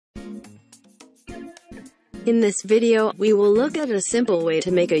In this video, we will look at a simple way to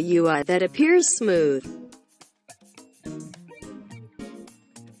make a UI that appears smooth.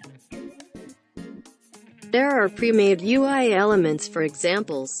 There are pre-made UI elements for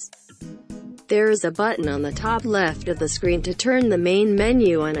examples. There is a button on the top left of the screen to turn the main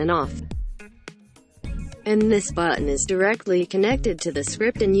menu on and off. And this button is directly connected to the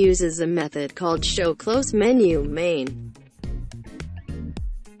script and uses a method called showCloseMenuMain.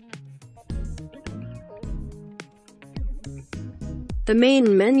 The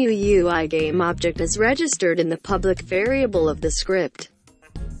main menu UI gameObject is registered in the public variable of the script.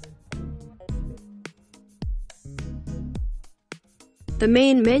 The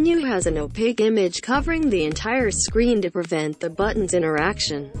main menu has an opaque image covering the entire screen to prevent the button's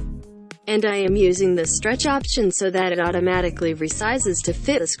interaction. And I am using the stretch option so that it automatically resizes to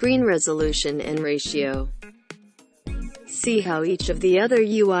fit the screen resolution and ratio. See how each of the other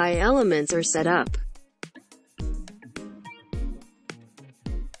UI elements are set up.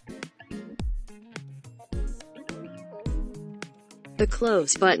 The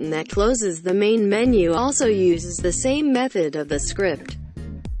close button that closes the main menu also uses the same method of the script.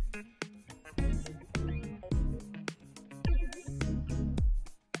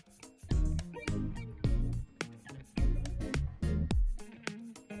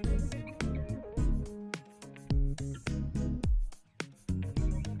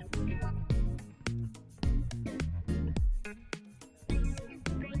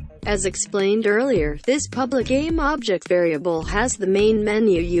 As explained earlier, this public gameObject variable has the main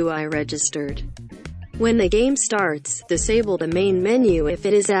menu UI registered. When the game starts, disable the main menu if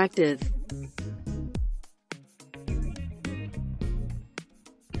it is active.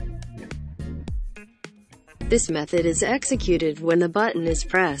 This method is executed when the button is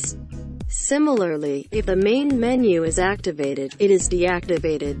pressed. Similarly, if the main menu is activated, it is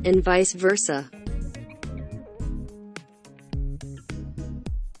deactivated, and vice versa.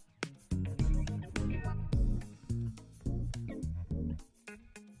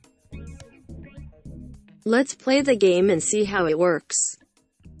 Let's play the game and see how it works.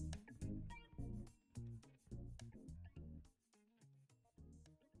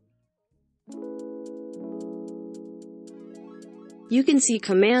 You can see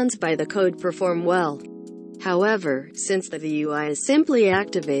commands by the code perform well. However, since the UI is simply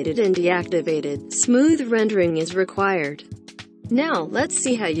activated and deactivated, smooth rendering is required. Now, let's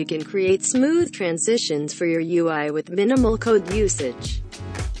see how you can create smooth transitions for your UI with minimal code usage.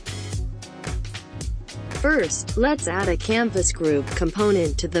 First, let's add a canvas group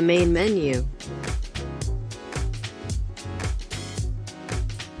component to the main menu.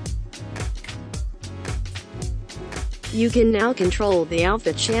 You can now control the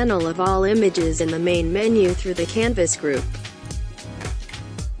alpha channel of all images in the main menu through the canvas group.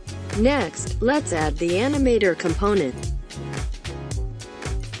 Next, let's add the Animator component.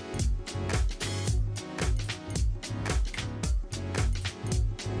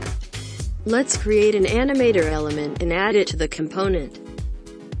 Let's create an Animator element and add it to the component.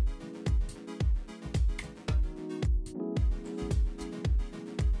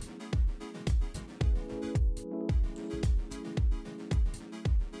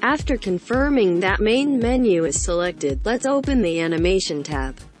 After confirming that main menu is selected, let's open the Animation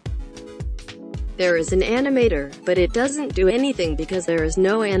tab. There is an Animator, but it doesn't do anything because there is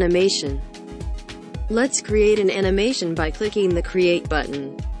no animation. Let's create an animation by clicking the Create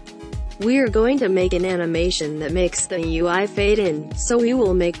button. We are going to make an animation that makes the UI fade in, so we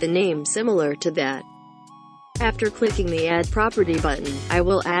will make the name similar to that. After clicking the Add Property button, I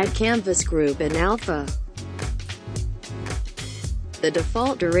will add Canvas Group and Alpha. The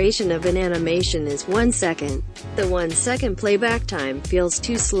default duration of an animation is 1 second. The 1 second playback time feels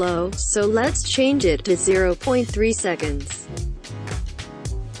too slow, so let's change it to 0.3 seconds.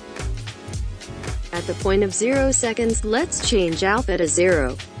 At the point of 0 seconds, let's change Alpha to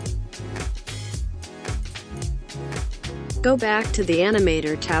 0. Go back to the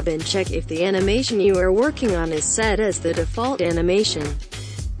Animator tab and check if the animation you are working on is set as the default animation.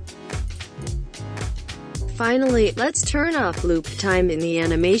 Finally, let's turn off loop time in the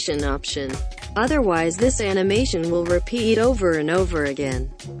animation option. Otherwise, this animation will repeat over and over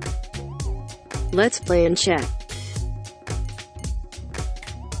again. Let's play and check.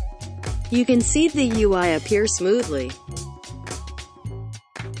 You can see the UI appear smoothly.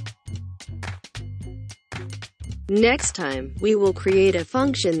 Next time, we will create a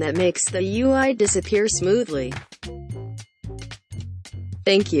function that makes the UI disappear smoothly.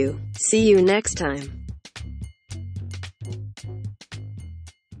 Thank you. See you next time.